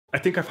I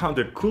think I found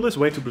the coolest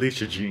way to bleach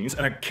the jeans,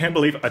 and I can't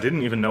believe I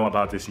didn't even know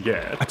about this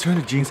yet. I turn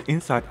the jeans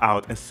inside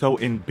out and sew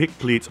in big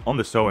pleats on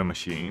the sewing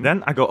machine.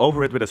 Then I go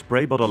over it with a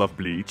spray bottle of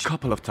bleach a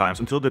couple of times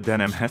until the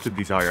denim has the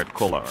desired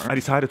color. I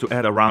decided to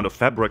add a round of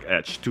fabric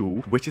edge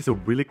too, which is a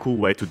really cool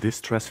way to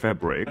distress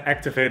fabric.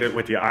 Activate it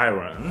with the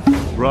iron.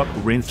 Rub,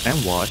 rinse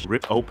and wash,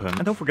 rip open.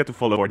 And don't forget to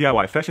follow our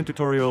DIY fashion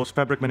tutorials,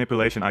 fabric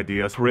manipulation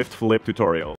ideas, thrift flip tutorials.